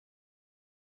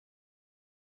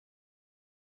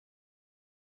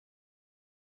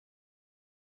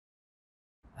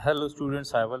Hello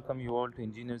students, I welcome you all to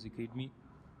Engineers Academy.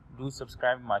 Do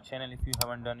subscribe my channel if you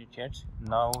haven't done it yet.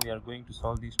 Now we are going to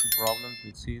solve these two problems,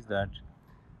 which says that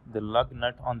the lug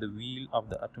nut on the wheel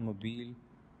of the automobile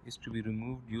is to be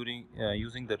removed during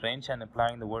using the wrench and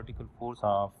applying the vertical force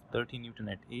of 30 Newton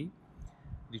at A.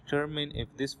 Determine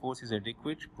if this force is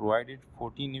adequate, provided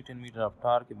 14 Newton meter of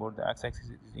torque about the x-axis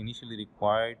is initially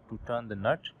required to turn the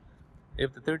nut.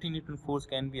 If the 30 Newton force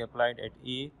can be applied at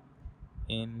A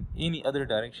in any other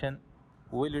direction,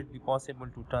 will it be possible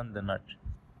to turn the nut?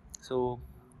 So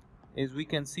as we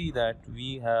can see that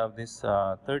we have this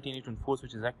 30 Newton force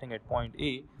which is acting at point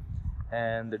A,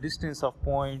 and the distance of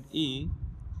point A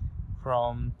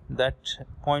from that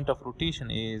point of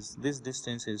rotation is, this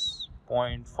distance is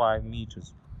 0.5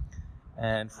 meters,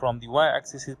 and from the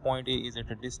y-axis point A is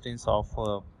at a distance of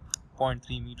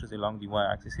 0.3 meters along the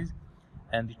y-axis,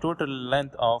 and the total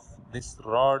length of this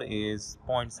rod is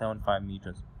 0.75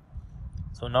 meters.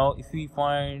 So now if we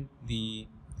find the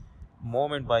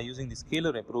moment by using the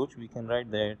scalar approach, we can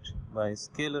write that by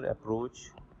scalar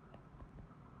approach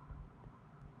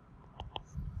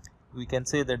we can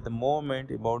say that the moment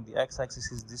about the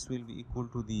x-axis is this will be equal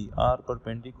to the r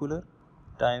perpendicular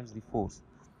times the force.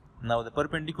 Now the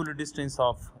perpendicular distance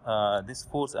of this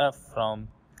force F from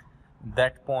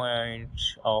that point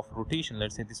of rotation,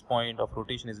 let's say this point of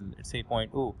rotation is, let's say,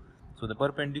 point O. So the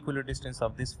perpendicular distance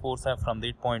of this force F from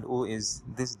that point O is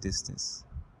this distance.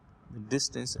 The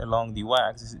distance along the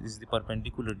y-axis is the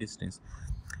perpendicular distance.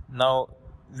 Now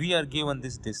we are given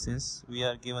this distance,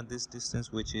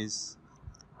 which is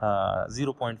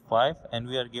 0.5, and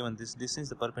we are given this distance,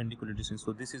 the perpendicular distance.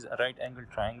 So this is a right angle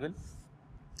triangle.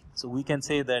 So we can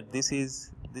say that this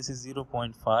is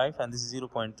 0.5 and this is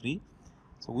 0.3.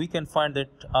 So we can find that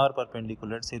r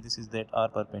perpendicular. Let's say this is that r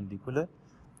perpendicular.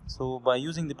 So by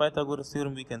using the Pythagoras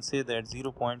theorem, we can say that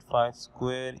 0.5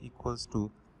 square equals to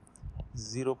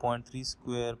 0.3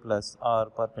 square plus r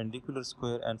perpendicular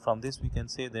square, and from this we can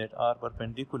say that r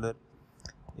perpendicular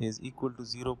is equal to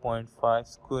 0.5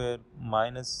 square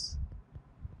minus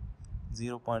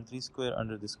 0.3 square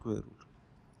under the square root.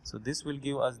 So this will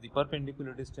give us the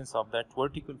perpendicular distance of that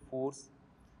vertical force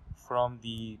from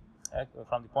the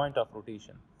point of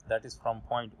rotation, that is from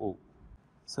point O.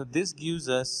 So this gives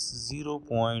us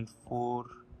 0.4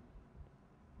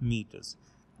 meters.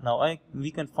 Now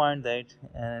we can find that,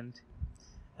 and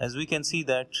as we can see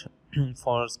that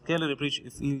for scalar approach,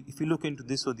 if you look into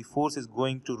this, so the force is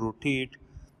going to rotate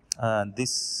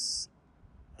this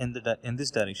in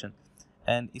this direction,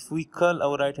 and if we curl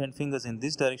our right hand fingers in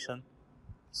this direction,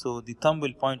 so the thumb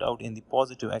will point out in the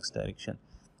positive x direction.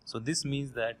 So this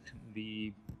means that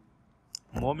the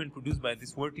moment produced by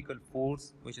this vertical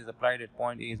force which is applied at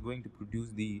point A is going to produce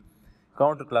the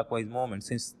counterclockwise moment,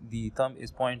 since the thumb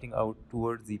is pointing out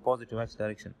towards the positive x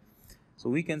direction. So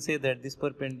we can say that this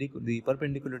the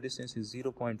perpendicular distance is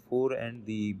 0.4 and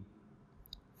the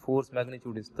force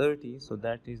magnitude is 30. So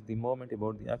that is the moment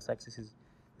about the x-axis.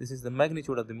 This is the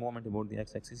magnitude of the moment about the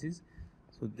x-axis.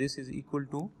 So this is equal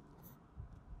to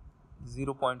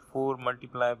 0.4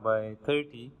 multiplied by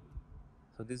 30.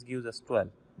 So this gives us 12.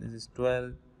 This is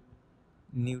 12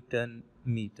 Newton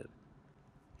meter,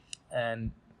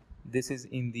 and this is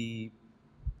in the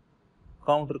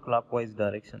counterclockwise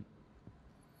direction.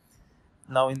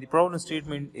 Now in the problem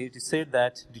statement, it is said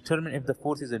that determine if the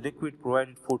force is adequate,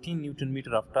 provided 14 Newton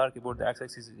meter of torque about the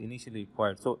x-axis is initially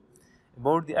required. So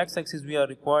about the x-axis we are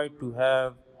required to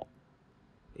have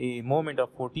a moment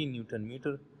of 14 Newton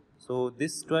meter. So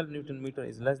this 12 Newton meter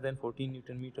is less than 14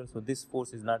 Newton meter. So this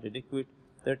force is not adequate.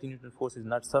 30 Newton force is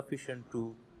not sufficient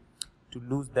to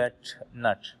lose that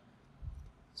nut.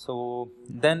 So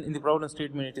then in the problem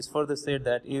statement, it is further said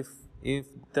that if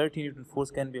 30 Newton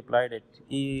force can be applied at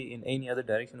A in any other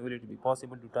direction, will it be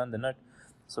possible to turn the nut?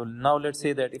 So now let's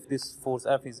say that if this force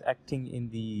F is acting in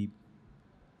the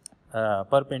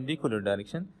perpendicular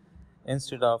direction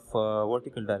instead of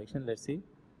vertical direction, let's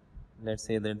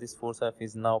say that this force F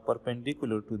is now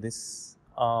perpendicular to this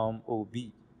arm OB.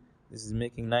 This is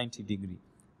making 90 degree,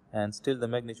 and still the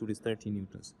magnitude is 30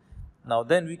 newtons. Now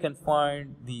then we can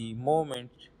find the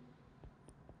moment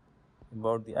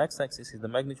about the x-axis, is the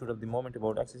magnitude of the moment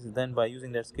about x-axis. Then by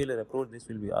using that scalar approach, this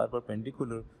will be r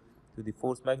perpendicular to the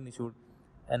force magnitude,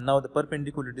 and now the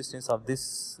perpendicular distance of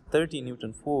this 30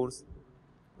 Newton force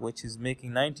which is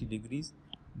making 90 degrees,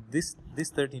 this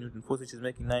 30 Newton force which is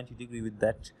making 90 degree with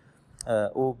that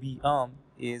OB arm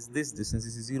is this distance.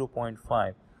 This is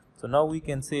 0.5. So now we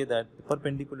can say that the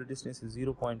perpendicular distance is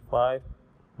 0.5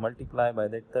 multiplied by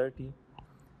that 30.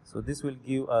 So this will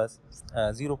give us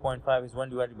 0.5 is 1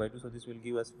 divided by 2. So this will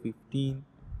give us 15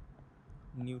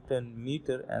 Newton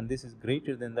meter, and this is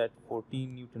greater than that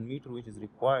 14 Newton meter which is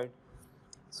required.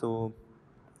 So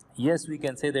yes, we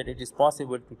can say that it is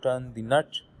possible to turn the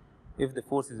nut if the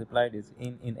force is applied is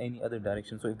in any other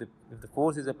direction. So if the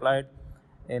force is applied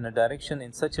in a direction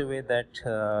in such a way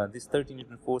that this 30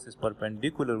 Newton force is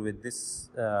perpendicular with this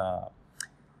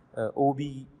OB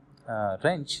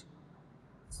wrench,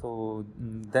 so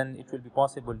then it will be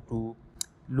possible to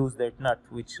lose that nut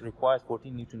which requires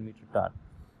 14 Newton meter torque.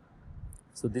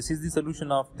 So this is the solution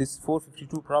of this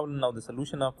 452 problem. Now the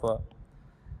solution of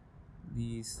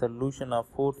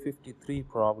 453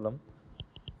 problem.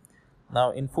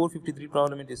 Now in 453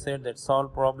 problem it is said that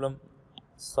solve problem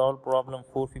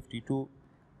 452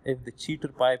 if the cheater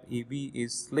pipe AB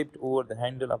is slipped over the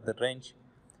handle of the wrench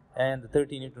and the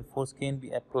 30 Newton force can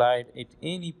be applied at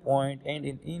any point and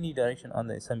in any direction on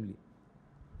the assembly.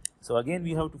 So again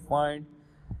we have to find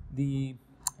the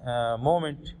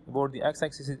moment about the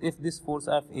x-axis if this force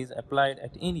F is applied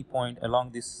at any point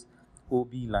along this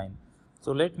OB line.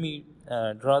 So let me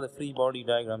draw the free body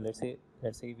diagram. Let's say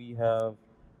we have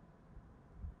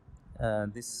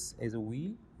this is a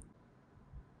wheel.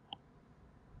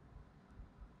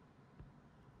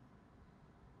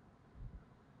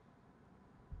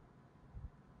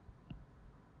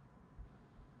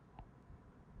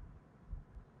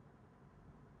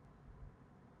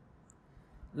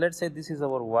 Let's say this is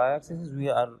our y-axis. We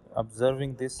are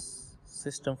observing this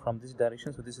system from this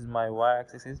direction. So this is my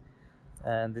y-axis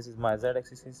and this is my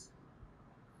z-axis,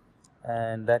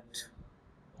 and that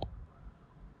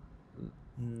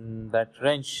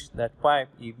wrench, that pipe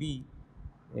AB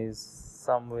is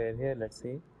somewhere here, let's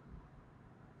say,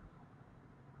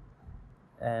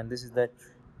 and this is that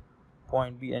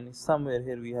point B, and somewhere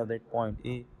here we have that point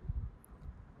A.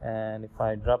 And if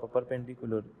I drop a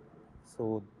perpendicular,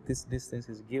 so this distance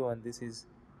is given, this is,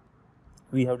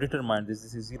 we have determined this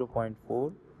is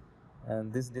 0.4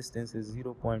 and this distance is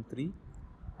 0.3,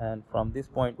 and from this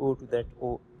point O to that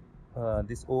O,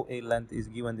 this OA length is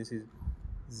given, this is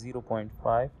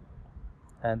 0.5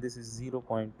 and this is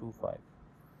 0.25.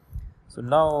 So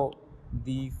now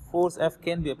the force F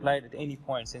can be applied at any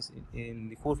point, since in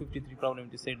the 453 problem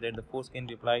it is said that the force can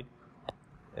be applied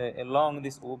along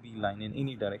this OB line in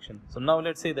any direction. So now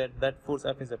let's say that force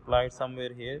F is applied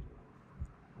somewhere here,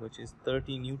 which is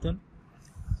 30 Newton.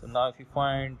 So now if you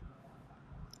find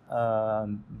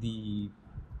the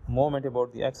moment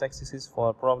about the x-axis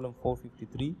for problem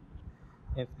 453,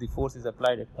 if the force is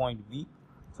applied at point B,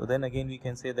 so then again we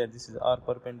can say that this is R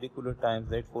perpendicular times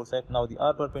that force F. Now the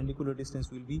R perpendicular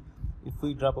distance will be, if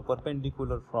we drop a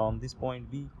perpendicular from this point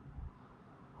B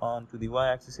onto the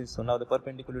y-axis, so now the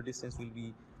perpendicular distance will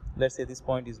be, let's say this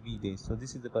point is B dash, so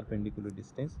this is the perpendicular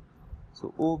distance.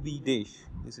 So OB dash,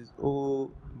 this is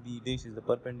OB dash is the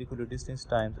perpendicular distance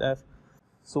times F.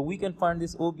 So we can find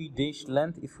this OB dash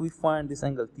length if we find this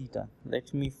angle theta.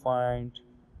 Let me find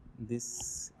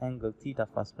this angle theta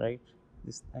first, right?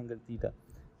 This angle theta.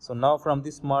 So now from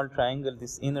this small triangle,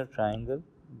 this inner triangle,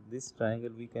 this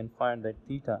triangle, we can find that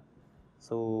theta.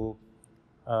 So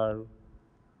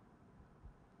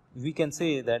we can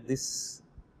say that this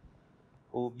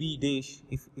OB dash,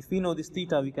 if we know this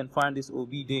theta, we can find this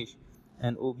OB dash,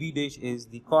 and OB dash is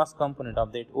the cos component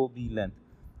of that OB length.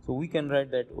 So we can write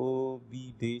that OB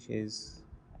dash is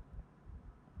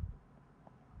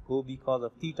OB cos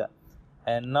of theta.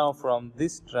 And now from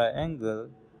this triangle,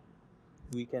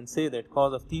 we can say that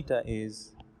cos of theta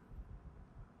is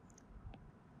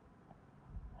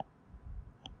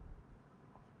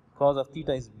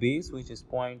base, which is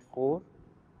 0.4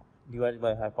 divided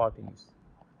by hypotenuse.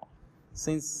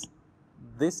 Since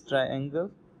this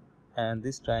triangle and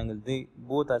this triangle, they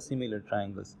both are similar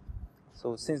triangles,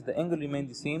 so since the angle remains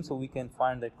the same, so we can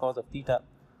find that cos of theta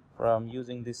from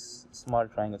using this small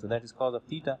triangle. So that is cos of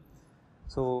theta.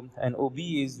 So, and OB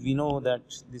is, we know that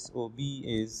this OB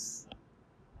is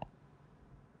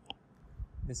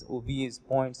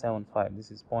 0.75.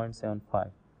 This is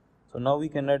 0.75. So now we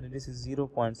can write that this is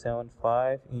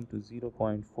 0.75 into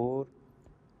 0.4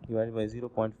 divided by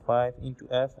 0.5 into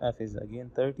F. F is again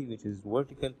 30, which is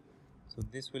vertical. So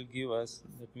this will give us,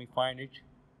 let me find it.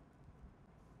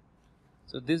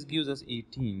 So this gives us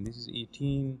 18. This is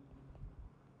 18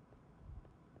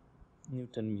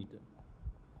 Newton meter.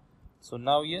 So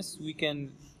now yes, we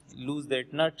can lose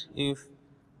that nut if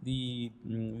we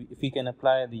can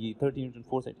apply the 30 Newton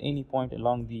force at any point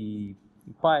along the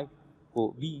pipe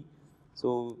OB.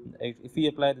 So if we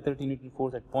apply the 30 Newton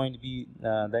force at point B,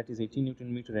 that is 18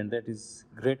 Newton meter, and that is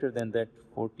greater than that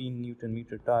 14 Newton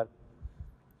meter torque.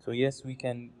 So yes, we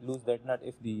can lose that nut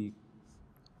if the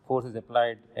force is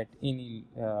applied at any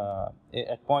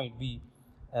at point B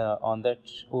on that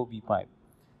OB pipe.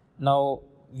 Now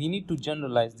we need to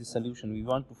generalize the solution. We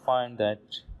want to find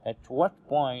that at what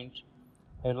point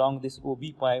along this OB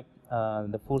pipe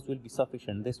the force will be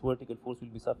sufficient, this vertical force will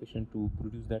be sufficient to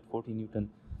produce that 40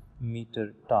 Newton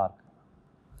meter torque.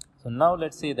 So now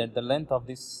let's say that the length of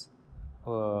this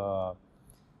OB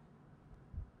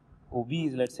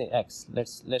is, let's say, x.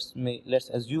 Let's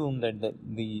assume that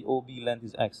the OB length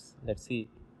is x. Let's see.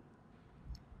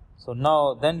 So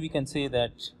now then we can say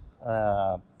that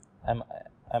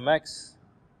mx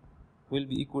will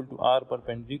be equal to r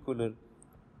perpendicular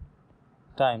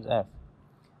times f.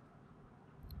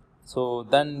 So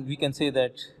then we can say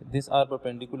that this r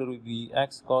perpendicular will be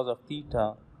x cos of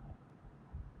theta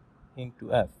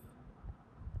into f,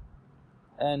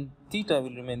 and theta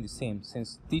will remain the same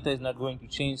since theta is not going to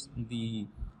change. The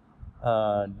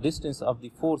distance of the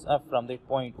force F from that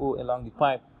point O along the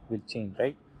pipe will change,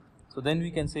 right? So then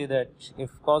we can say that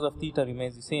if cos of theta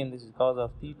remains the same, this is cos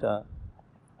of theta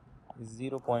is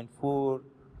 0.4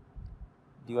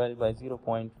 divided by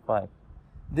 0.5.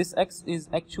 This x is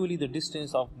actually the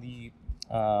distance of the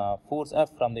force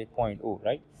F from that point O,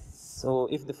 right? So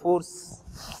if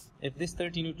this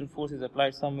 30 Newton force is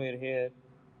applied somewhere here,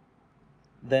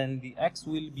 then the x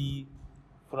will be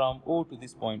from O to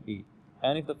this point A,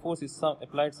 and if the force is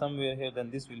applied somewhere here, then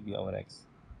this will be our x.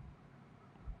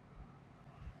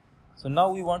 So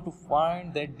now we want to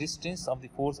find that distance of the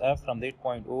force F from that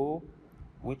point O,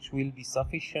 which will be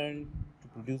sufficient to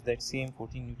produce that same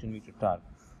 14 Newton meter torque.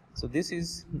 So this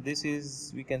is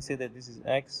we can say that this is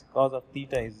x cos of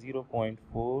theta is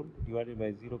 0.4 divided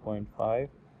by 0.5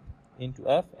 into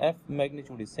f. F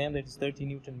magnitude is same, that is 30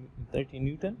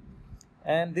 Newton,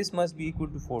 and this must be equal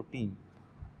to 14.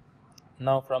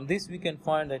 Now from this we can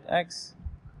find that x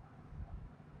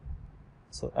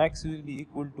will be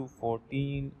equal to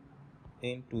 14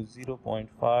 into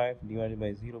 0.5 divided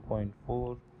by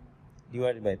 0.4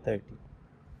 divided by 30.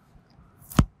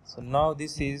 So now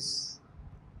this is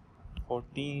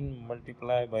 14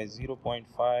 multiplied by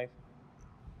 0.5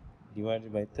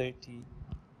 divided by 30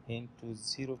 into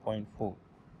 0.4.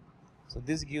 So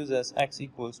this gives us x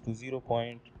equals to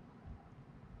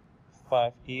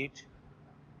 0.58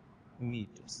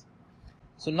 meters.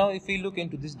 So now if we look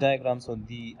into this diagram, so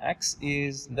the x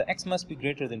must be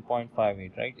greater than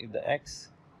 0.58, right? If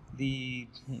the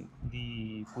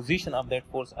position of that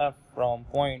force F from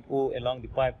point O along the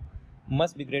pipe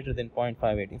must be greater than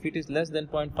 0.58. If it is less than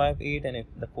 0.58 and if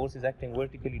the force is acting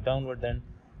vertically downward, then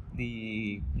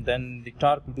the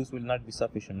torque produced will not be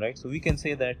sufficient, right? So we can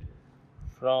say that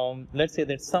let's say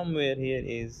that somewhere here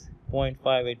is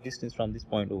 0.58 distance from this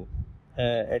point O.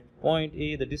 At point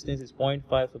A the distance is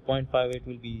 0.5, so 0.58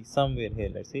 will be somewhere here.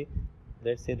 Let's say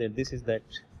that this is that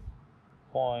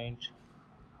point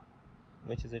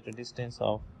which is at a distance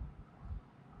of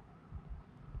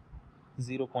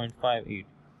 0.58.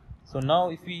 So now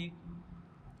if we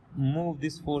move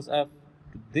this force F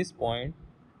to this point,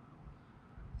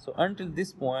 so until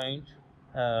this point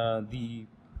the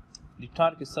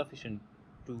torque is sufficient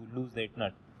to lose that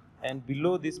nut, and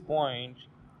below this point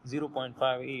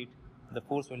 0.58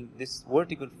 this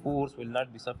vertical force will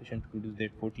not be sufficient to produce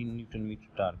that 14 Newton meter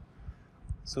torque.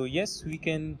 So yes, we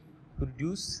can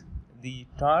produce the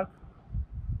torque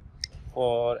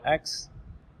for x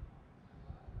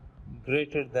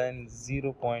greater than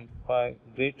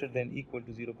equal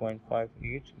to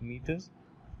 0.58 meters,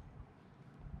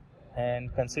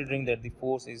 and considering that the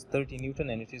force is 30 Newton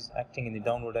and it is acting in the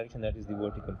downward direction, that is the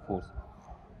vertical force.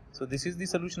 So this is the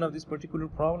solution of this particular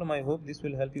problem. I hope this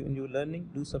will help you in your learning.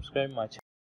 Do subscribe my channel.